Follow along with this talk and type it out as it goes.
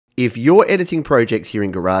If you're editing projects here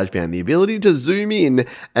in GarageBand, the ability to zoom in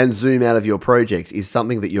and zoom out of your projects is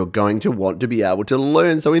something that you're going to want to be able to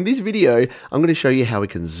learn. So in this video, I'm going to show you how we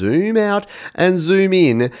can zoom out and zoom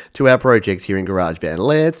in to our projects here in GarageBand.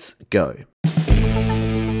 Let's go.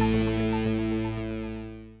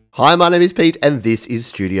 Hi, my name is Pete, and this is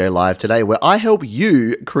Studio Live Today, where I help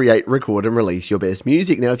you create, record, and release your best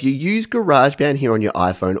music. Now, if you use GarageBand here on your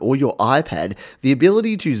iPhone or your iPad, the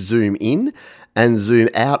ability to zoom in and zoom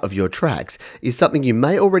out of your tracks is something you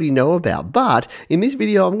may already know about, but in this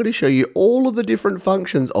video I'm going to show you all of the different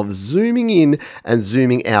functions of zooming in and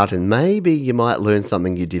zooming out, and maybe you might learn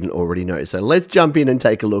something you didn't already know. So let's jump in and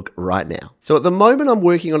take a look right now. So at the moment I'm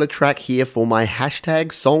working on a track here for my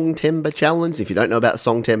hashtag Songtember challenge. If you don't know about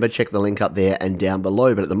Songtember, check the link up there and down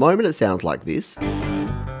below, but at the moment it sounds like this.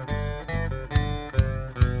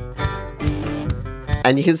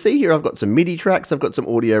 And you can see here I've got some MIDI tracks, I've got some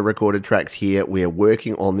audio recorded tracks here. We're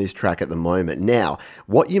working on this track at the moment. Now,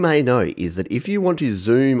 what you may know is that if you want to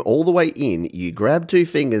zoom all the way in, you grab two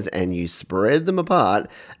fingers and you spread them apart,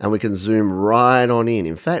 and we can zoom right on in.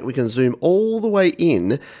 In fact, we can zoom all the way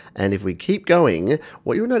in, and if we keep going,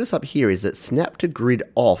 what you'll notice up here is that snap to grid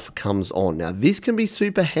off comes on. Now, this can be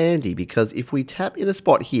super handy because if we tap in a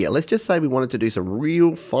spot here, let's just say we wanted to do some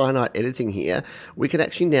real finite editing here, we can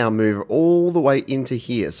actually now move all the way into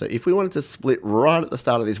here. So if we wanted to split right at the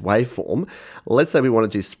start of this waveform, let's say we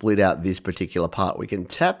wanted to split out this particular part, we can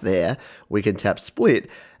tap there, we can tap split,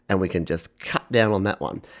 and we can just cut down on that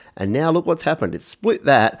one. And now look what's happened. It's split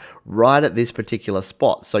that right at this particular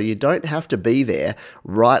spot. So you don't have to be there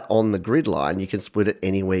right on the grid line. You can split it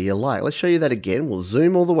anywhere you like. Let's show you that again. We'll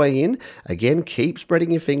zoom all the way in. Again, keep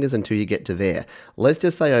spreading your fingers until you get to there. Let's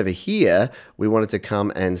just say over here, we wanted to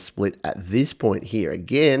come and split at this point here.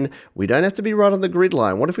 Again, we don't have to be right on the grid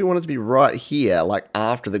line. What if we wanted to be right here, like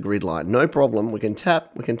after the grid line? No problem. We can tap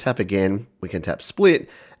again, we can tap split,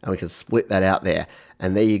 and we can split that out there.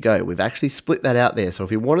 And there you go. We've actually split that out there. So if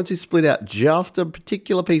we wanted to split out just a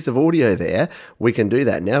particular piece of audio there, we can do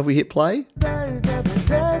that. Now if we hit play,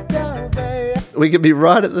 we can be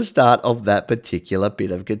right at the start of that particular bit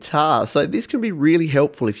of guitar. So this can be really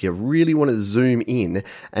helpful if you really want to zoom in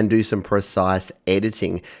and do some precise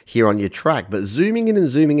editing here on your track. But zooming in and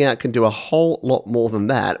zooming out can do a whole lot more than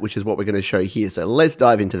that, which is what we're going to show here. So let's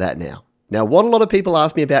dive into that now. Now, what a lot of people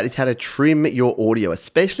ask me about is how to trim your audio,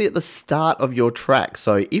 especially at the start of your track.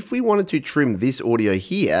 So if we wanted to trim this audio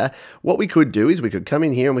here, what we could do is we could come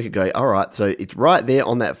in here and we could go, all right, so it's right there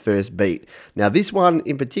on that first beat. Now, this one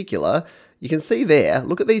in particular, you can see there,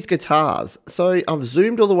 look at these guitars. So I've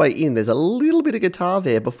zoomed all the way in. There's a little bit of guitar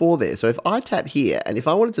there before there. So if I tap here, and if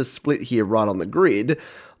I wanted to split here right on the grid,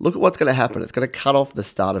 look at what's going to happen. It's going to cut off the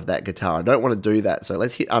start of that guitar. I don't want to do that. So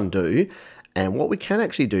let's hit undo. And what we can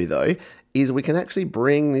actually do though, is we can actually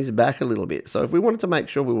bring this back a little bit. So if we wanted to make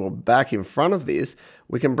sure we were back in front of this,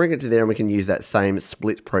 we can bring it to there and we can use that same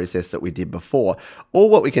split process that we did before. Or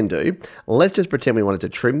what we can do, let's just pretend we wanted to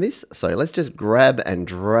trim this. So let's just grab and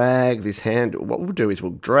drag this handle. What we'll do is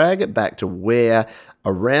we'll drag it back to where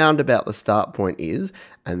around about the start point is,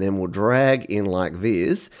 and then we'll drag in like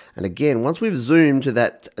this. And again, once we've zoomed to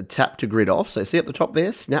that tap to grid off, so see up the top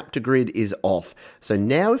there, snap to grid is off. So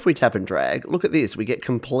now if we tap and drag, look at this, we get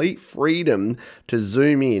complete freedom to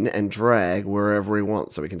zoom in and drag wherever we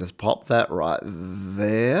want. So we can just pop that right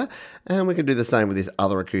there, and we can do the same with this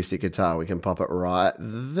other acoustic guitar. We can pop it right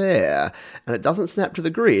there, and it doesn't snap to the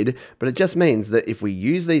grid, but it just means that if we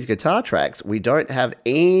use these guitar tracks, we don't have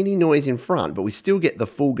any noise in front, but we still get the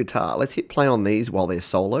full guitar. Let's hit play on these while they're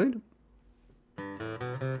soloed.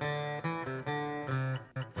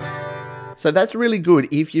 So that's really good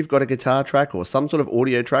if you've got a guitar track or some sort of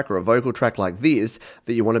audio track or a vocal track like this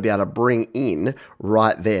that you want to be able to bring in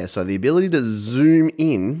right there. So the ability to zoom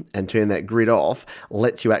in and turn that grid off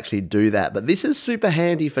lets you actually do that. But this is super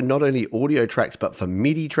handy for not only audio tracks, but for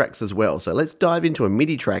MIDI tracks as well. So let's dive into a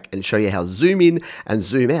MIDI track and show you how zoom in and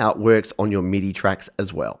zoom out works on your MIDI tracks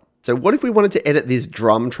as well. So what if we wanted to edit this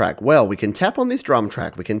drum track? Well, we can tap on this drum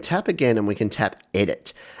track, we can tap again, and we can tap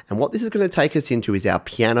edit. And what this is going to take us into is our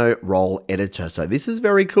piano roll editor. So this is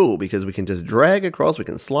very cool because we can just drag across, we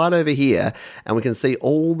can slide over here, and we can see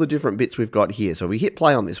all the different bits we've got here. So we hit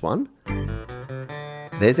play on this one.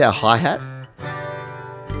 There's our hi-hat.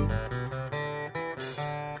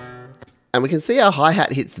 And we can see our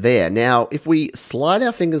hi-hat hits there. Now, if we slide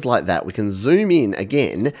our fingers like that, we can zoom in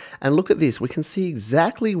again, and look at this. We can see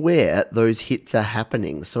exactly where those hits are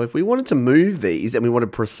happening. So if we wanted to move these and we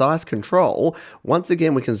wanted precise control, once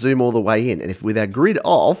again, we can zoom all the way in. And if with our grid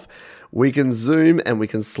off, we can zoom and we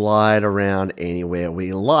can slide around anywhere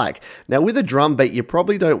we like. Now, with a drum beat, you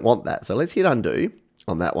probably don't want that. So let's hit undo.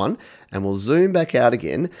 on that one, and we'll zoom back out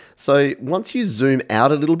again. So once you zoom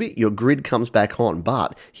out a little bit, your grid comes back on.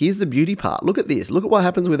 But here's the beauty part. Look at this. Look at what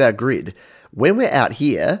happens with our grid. When we're out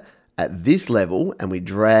here at this level and we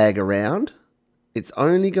drag around, it's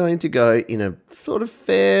only going to go in a sort of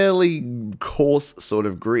fairly coarse sort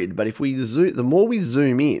of grid. But if we zoom, the more we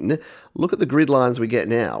zoom in, look at the grid lines we get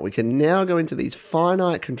now. We can now go into these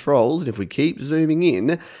finite controls, and if we keep zooming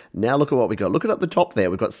in, now look at what we got. Look at up the top there,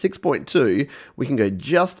 we've got 6.2. We can go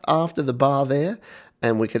just after the bar there,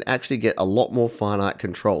 and we can actually get a lot more finite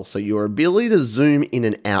control. So your ability to zoom in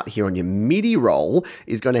and out here on your MIDI roll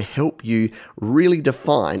is going to help you really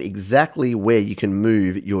define exactly where you can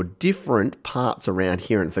move your different parts around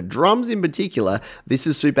here. And for drums in particular, this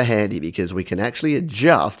is super handy because we can actually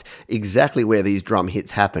adjust exactly where these drum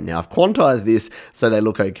hits happen. Now, I've quantized this so they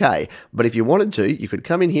look okay, but if you wanted to, you could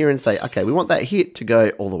come in here and say, okay, we want that hit to go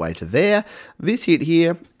all the way to there. This hit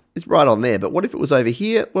here, it's right on there, but what if it was over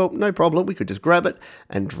here? Well, no problem. We could just grab it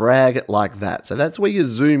and drag it like that. So that's where you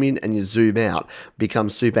zoom in and you zoom out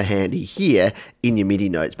becomes super handy here in your MIDI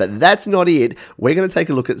notes. But that's not it. We're going to take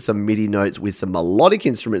a look at some MIDI notes with some melodic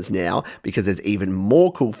instruments now, because there's even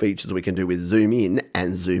more cool features we can do with zoom in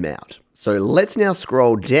and zoom out. So let's now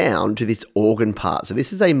scroll down to this organ part. So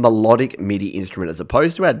this is a melodic MIDI instrument. As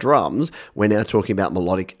opposed to our drums, we're now talking about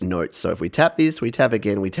melodic notes. So if we tap this, we tap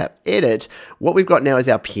again, we tap edit, what we've got now is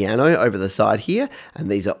our piano over the side here,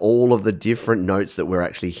 and these are all of the different notes that we're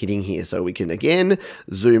actually hitting here. So we can again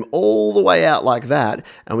zoom all the way out like that,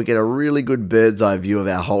 and we get a really good bird's eye view of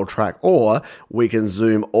our whole track, or we can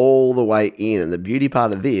zoom all the way in. And the beauty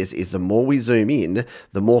part of this is the more we zoom in,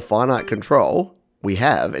 the more finite control we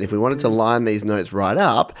have, and if we wanted to line these notes right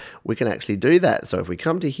up, we can actually do that. So if we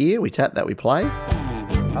come to here, we tap that, we play.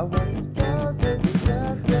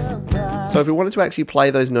 So if we wanted to actually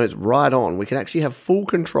play those notes right on, we can actually have full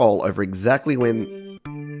control over exactly when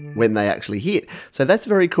they actually hit. So that's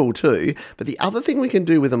very cool too. But the other thing we can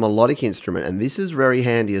do with a melodic instrument, and this is very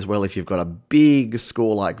handy as well if you've got a big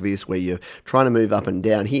score like this where you're trying to move up and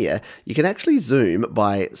down here, you can actually zoom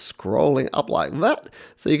by scrolling up like that.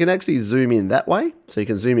 So you can actually zoom in that way. So you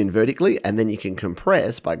can zoom in vertically, and then you can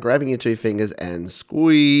compress by grabbing your two fingers and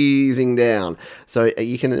squeezing down. So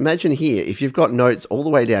you can imagine here, if you've got notes all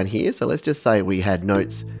the way down here, so let's just say we had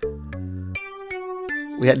notes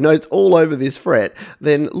all over this fret,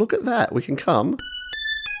 then look at that. We can come,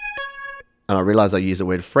 and I realize I used the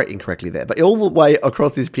word fret incorrectly there, but all the way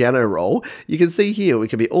across this piano roll, you can see here, we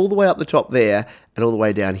can be all the way up the top there and all the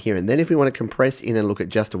way down here. And then if we want to compress in and look at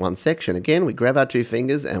just one section, again, we grab our two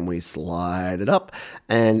fingers and we slide it up,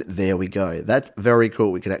 and there we go. That's very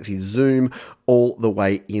cool. We can actually zoom all the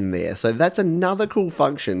way in there. So that's another cool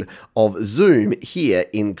function of zoom here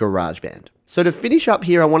in GarageBand. So to finish up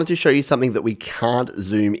here, I wanted to show you something that we can't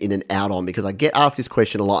zoom in and out on, because I get asked this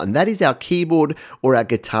question a lot, and that is our keyboard or our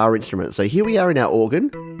guitar instrument. So here we are in our organ.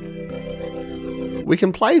 We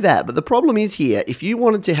can play that, but the problem is here, if you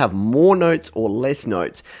wanted to have more notes or less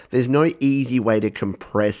notes, there's no easy way to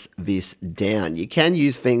compress this down. You can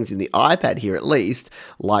use things in the iPad here at least,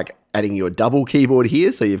 like adding your double keyboard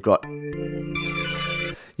here, so you've got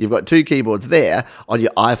two keyboards there. On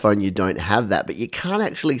your iPhone, you don't have that, but you can't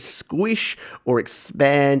actually squish or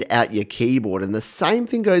expand out your keyboard. And the same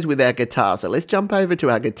thing goes with our guitar. So let's jump over to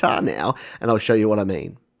our guitar now, and I'll show you what I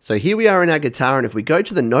mean. So here we are in our guitar, and if we go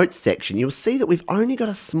to the notes section, you'll see that we've only got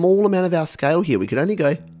a small amount of our scale here. We could only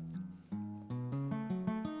go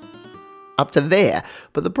up to there.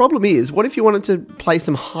 But the problem is, what if you wanted to play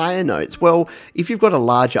some higher notes? Well, if you've got a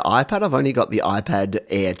larger iPad, I've only got the iPad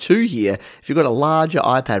Air 2 here. If you've got a larger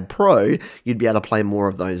iPad Pro, you'd be able to play more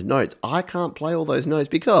of those notes. I can't play all those notes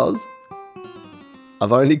because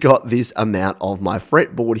I've only got this amount of my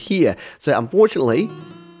fretboard here. So unfortunately,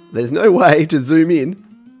 there's no way to zoom in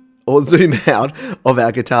or zoom out of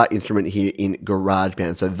our guitar instrument here in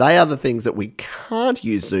GarageBand. So they are the things that we can't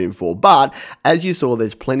use zoom for, but as you saw,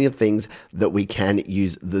 there's plenty of things that we can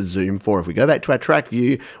use the zoom for. If we go back to our track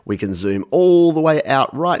view, we can zoom all the way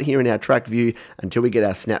out right here in our track view until we get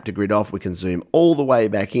our snap to grid off. We can zoom all the way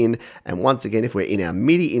back in, and once again, if we're in our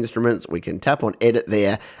MIDI instruments, we can tap on edit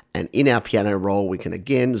there, and in our piano roll, we can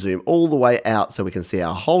again zoom all the way out so we can see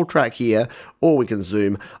our whole track here, or we can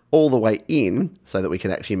zoom all the way in so that we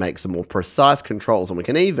can actually make some more precise controls, and we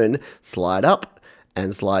can even slide up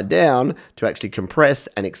and slide down to actually compress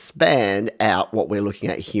and expand out what we're looking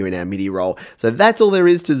at here in our MIDI roll. So that's all there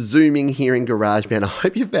is to zooming here in GarageBand. I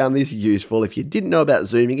hope you found this useful. If you didn't know about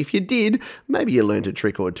zooming, if you did, maybe you learned a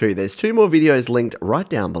trick or two. There's 2 more videos linked right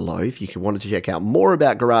down below. If you wanted to check out more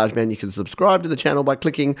about GarageBand, you can subscribe to the channel by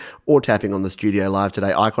clicking or tapping on the Studio Live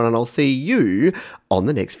Today icon, and I'll see you on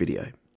the next video.